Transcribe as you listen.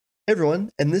Hey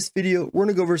everyone, in this video, we're going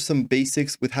to go over some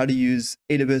basics with how to use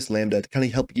AWS Lambda to kind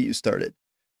of help get you started.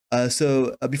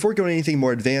 Before going anything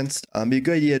more advanced, it'd be a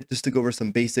good idea just to go over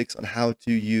some basics on how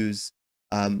to use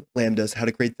Lambdas, how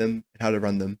to create them, and how to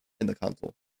run them in the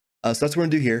console. So that's what we're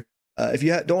going to do here. If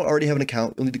you don't already have an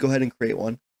account, you'll need to go ahead and create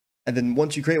one. And then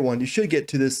once you create one, you should get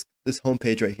to this home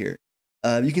page right here.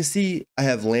 You can see I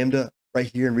have Lambda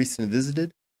right here in recent and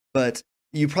visited, but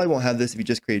you probably won't have this if you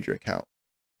just created your account.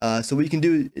 So what you can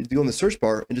do is go in the search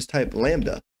bar and just type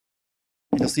Lambda.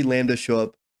 And you'll see Lambda show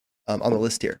up on the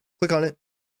list here. Click on it,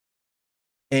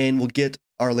 and we'll get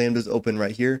our Lambdas open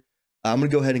right here. I'm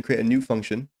going to go ahead and create a new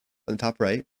function on the top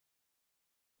right.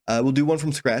 We'll do one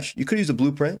from scratch. You could use a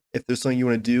blueprint if there's something you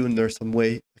want to do and there's some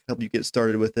way to help you get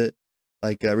started with it,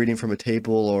 like reading from a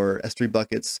table or S3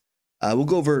 buckets. We'll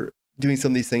go over doing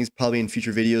some of these things probably in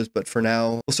future videos, but for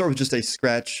now, we'll start with just a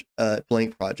scratch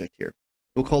blank project here.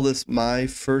 We'll call this my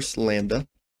first Lambda.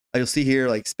 You'll see here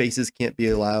like spaces can't be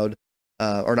allowed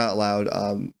or not allowed.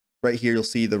 Right here, you'll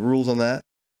see the rules on that.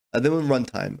 Then with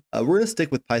runtime, we're going to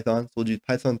stick with Python. So we'll do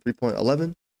Python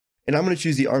 3.11. And I'm going to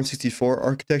choose the ARM64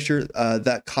 architecture.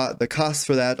 The costs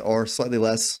for that are slightly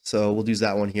less. So we'll use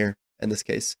that one here in this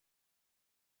case.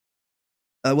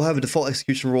 We'll have a default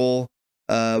execution role.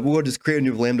 We'll just create a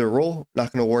new Lambda role.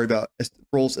 Not going to worry about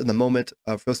roles in the moment.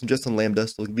 Focusing just on Lambda.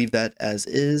 So we'll leave that as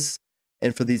is.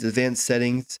 And for these advanced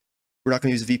settings, we're not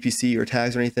going to use VPC or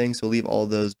tags or anything, so we'll leave all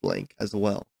those blank as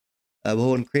well. We'll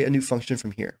go and create a new function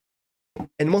from here.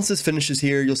 And once this finishes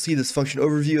here, you'll see this function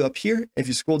overview up here. And if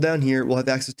you scroll down here, we'll have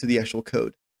access to the actual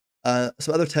code.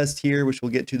 Some other tests here, which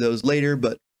we'll get to those later,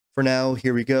 but for now,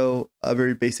 here we go. A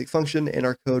very basic function, and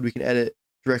our code we can edit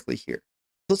directly here.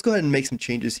 So let's go ahead and make some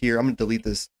changes here. I'm going to delete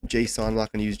this JSON. I'm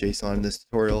not going to use JSON in this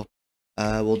tutorial.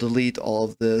 We'll delete all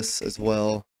of this as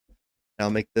well. I'll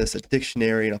make this a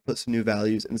dictionary and I'll put some new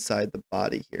values inside the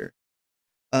body here.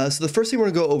 So the first thing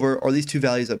we're going to go over are these two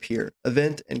values up here,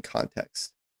 event and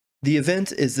context. The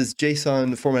event is this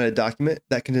JSON formatted document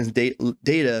that contains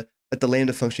data that the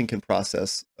Lambda function can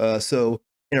process. So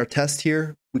in our test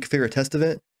here, we configure a test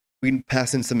event. We can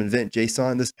pass in some event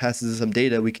JSON. This passes some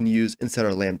data we can use inside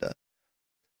our Lambda.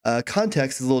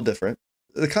 Context is a little different.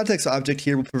 The context object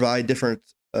here will provide different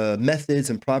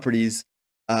methods and properties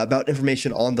about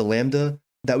information on the Lambda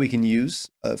that we can use.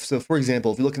 So for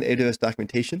example, if you look in the AWS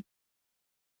documentation,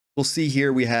 we'll see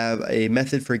here we have a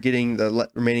method for getting the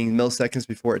remaining milliseconds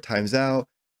before it times out,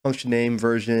 function name,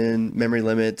 version, memory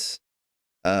limits,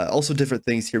 also different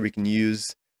things here we can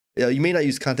use. You may not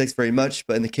use context very much,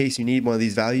 but in the case you need one of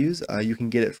these values, you can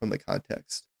get it from the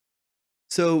context.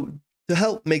 So to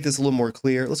help make this a little more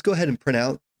clear, let's go ahead and print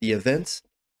out the event.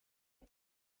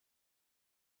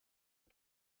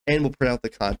 And we'll print out the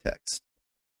context.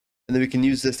 And then we can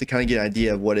use this to kind of get an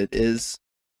idea of what it is.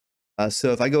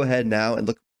 So if I go ahead now and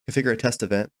configure a test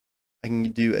event, I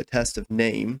can do a test of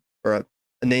name, or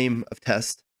a name of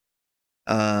test.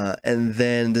 And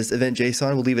then this event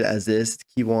JSON, we'll leave it as is. It's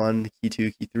key 1, key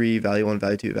 2, key 3, value 1,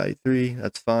 value 2, value 3.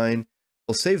 That's fine.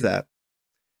 We'll save that.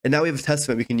 And now we have a test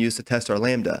event we can use to test our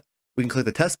Lambda. We can click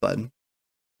the test button,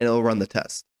 and it will run the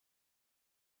test.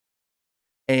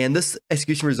 And this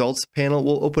execution results panel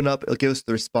will open up. It'll give us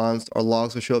the response. Our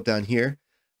logs will show up down here.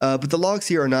 But the logs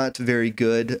here are not very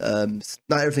good.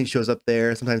 Not everything shows up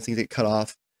there. Sometimes things get cut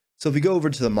off. So if we go over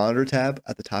to the monitor tab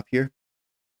at the top here,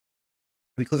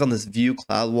 we click on this view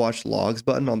CloudWatch logs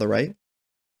button on the right.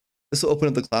 This will open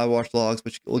up the CloudWatch logs,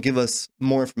 which will give us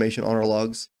more information on our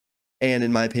logs. And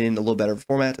in my opinion, a little better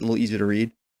format and a little easier to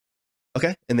read.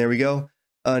 Okay, and there we go.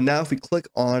 Now if we click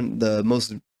on the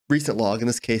most recent log, in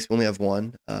this case we only have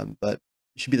one, but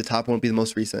it should be the top one, be the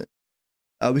most recent.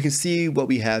 We can see what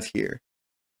we have here.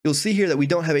 You'll see here that we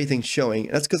don't have anything showing,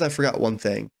 and that's because I forgot one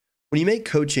thing. When you make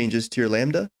code changes to your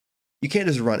Lambda, you can't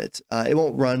just run it. It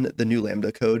won't run the new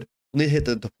Lambda code. You'll need to hit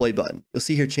the deploy button. You'll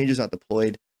see here changes not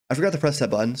deployed. I forgot to press that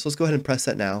button, so let's go ahead and press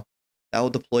that now. That will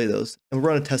deploy those, and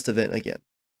we'll run a test event again.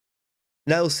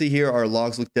 Now you'll see here our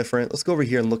logs look different. Let's go over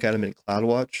here and look at them in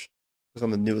CloudWatch. Click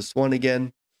on the newest one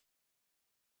again.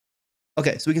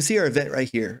 Okay, so we can see our event right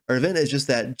here. Our event is just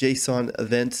that JSON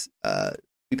event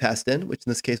we passed in, which in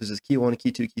this case was just key 1, key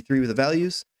 2, key 3 with the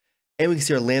values. And we can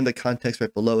see our Lambda context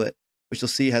right below it, which you'll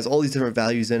see has all these different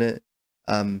values in it.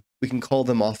 We can call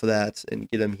them off of that and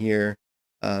get them here.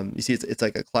 You see it's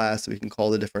like a class, so we can call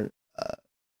the different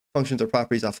functions or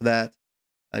properties off of that.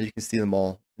 You can see them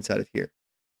all inside of here.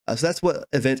 So that's what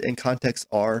event and context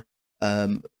are.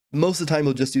 Most of the time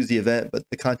we'll just use the event, but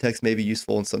the context may be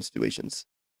useful in some situations.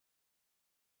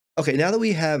 Okay, now that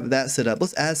we have that set up,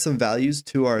 let's add some values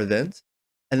to our event,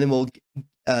 and then we'll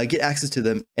get access to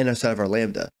them inside of our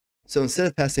Lambda. So instead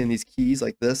of passing in these keys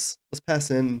like this, let's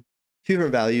pass in two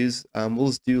different values. We'll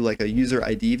just do like a user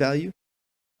ID value.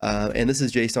 And this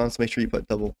is JSON, so make sure you put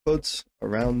double quotes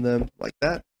around them like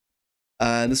that.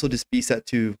 And this will just be set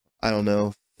to, I don't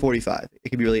know, 45. It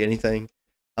could be really anything.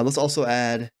 Let's also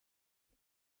add,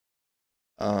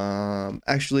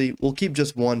 actually, we'll keep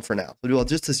just one for now. So we'll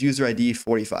just this user ID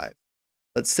 45.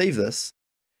 Let's save this.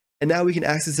 And now we can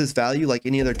access this value like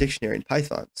any other dictionary in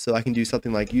Python. So I can do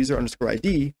something like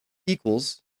user_ID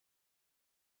equals,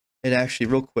 and actually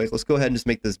real quick, let's go ahead and just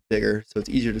make this bigger so it's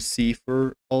easier to see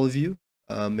for all of you.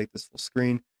 Make this full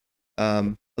screen.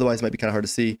 Otherwise it might be kind of hard to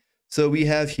see. So we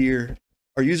have here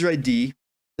our user ID.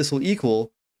 This will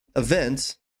equal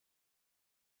event.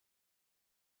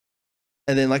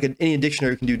 And then like any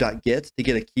dictionary, we can do .get to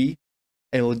get a key.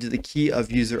 And we'll do the key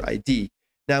of user ID.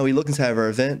 Now we look inside of our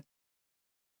event.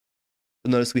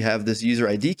 You'll notice we have this user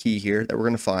ID key here that we're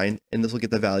going to find, and this will get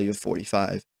the value of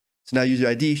 45. So now user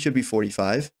ID should be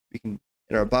 45. We can,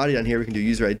 in our body down here, we can do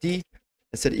user ID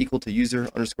and set it equal to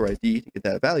user_ID to get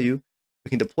that value. We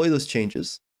can deploy those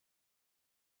changes.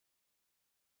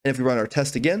 And if we run our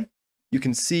test again, you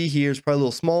can see here it's probably a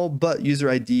little small, but user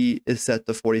ID is set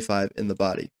to 45 in the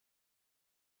body.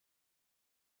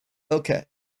 Okay,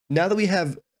 now that we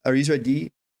have our user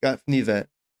ID got from the event,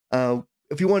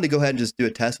 if we wanted to go ahead and just do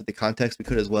a test with the context, we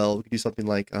could as well. We could do something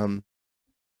like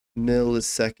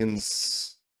milliseconds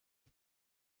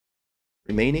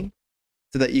remaining.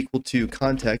 So that equal to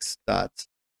context dot.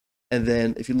 And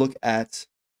then if you look at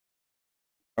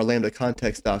our Lambda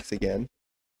context docs again,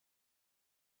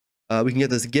 we can get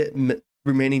this get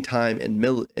remaining time in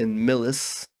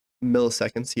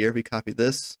milliseconds here. We copy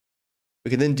this. We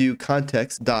can then do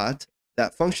context dot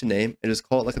that function name and just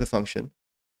call it like the function.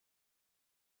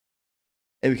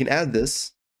 And we can add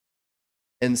this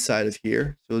inside of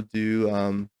here. So we'll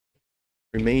do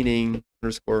remaining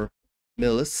underscore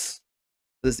millis.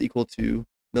 This is equal to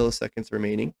milliseconds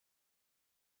remaining.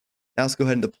 Now let's go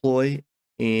ahead and deploy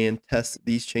and test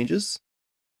these changes.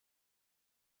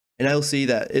 And I'll see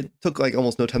that it took like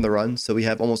almost no time to run. So we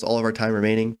have almost all of our time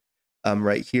remaining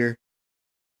right here.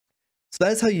 So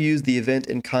that's how you use the event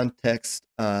and context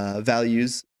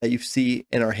values that you see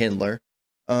in our handler.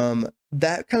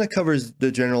 That kind of covers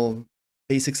the general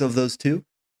basics of those two.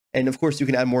 And of course, you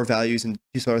can add more values and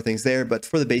do some other things there. But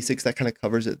for the basics, that kind of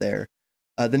covers it there.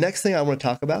 The next thing I want to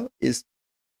talk about is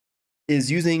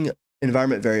using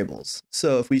environment variables.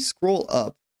 So if we scroll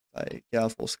up, I get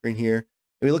out full screen here,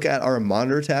 and we look at our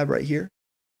monitor tab right here,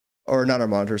 or not our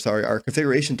monitor, sorry, our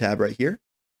configuration tab right here.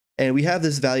 And we have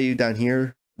this value down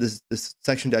here, this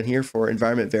section down here for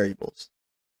environment variables.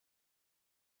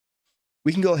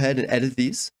 We can go ahead and edit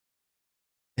these,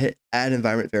 hit add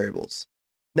environment variables.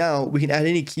 Now we can add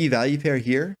any key value pair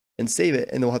here and save it,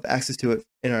 and then we'll have access to it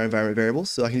in our environment variables.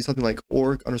 So I can do something like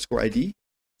org_ID,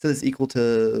 so it's equal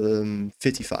to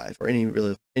 55 or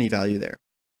any value there.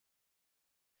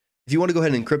 If you want to go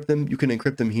ahead and encrypt them, you can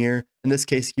encrypt them here. In this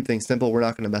case, keep things simple. We're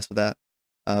not going to mess with that.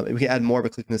 And we can add more by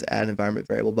clicking this add environment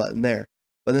variable button there.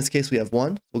 But in this case, we have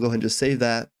one. We'll go ahead and just save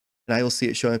that, and I will see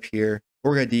it showing up here,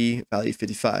 org_ID value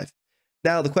 55.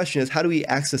 Now the question is, how do we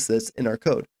access this in our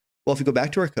code? Well, if we go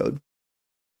back to our code,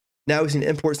 now we can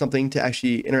import something to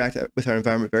actually interact with our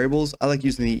environment variables. I like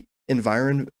using the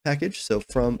environ package. So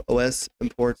from OS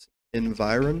import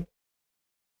environ.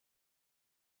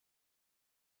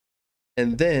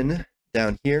 And then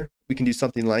down here, we can do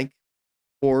something like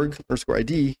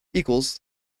org_ID equals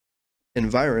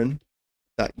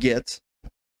environ.get,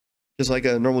 just like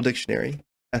a normal dictionary,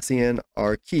 passing in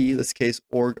our key, in this case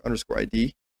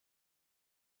org_ID.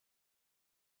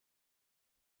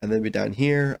 And then down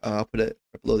here, I'll put it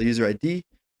below the user ID.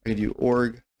 I can do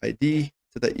org ID,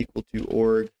 set that equal to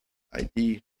org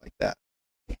ID like that.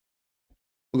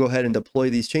 We'll go ahead and deploy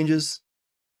these changes.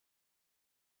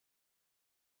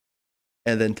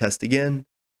 And then test again.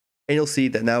 And you'll see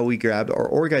that now we grabbed our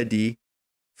org ID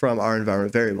from our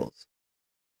environment variables.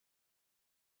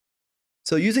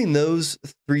 So using those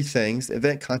three things,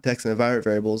 event, context, and environment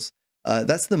variables,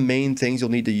 that's the main things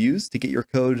you'll need to use to get your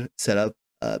code set up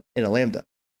in a Lambda.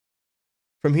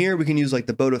 From here, we can use like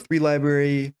the Boto 3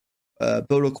 library,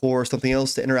 Boto Core, or something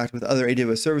else to interact with other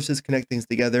AWS services, connect things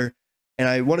together. And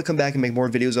I want to come back and make more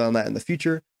videos on that in the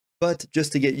future. But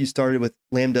just to get you started with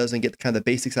Lambdas and get kind of the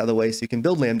basics out of the way so you can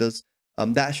build Lambdas,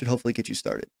 that should hopefully get you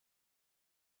started.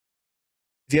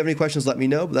 If you have any questions, let me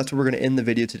know, but that's where we're going to end the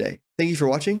video today. Thank you for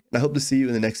watching, and I hope to see you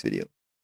in the next video.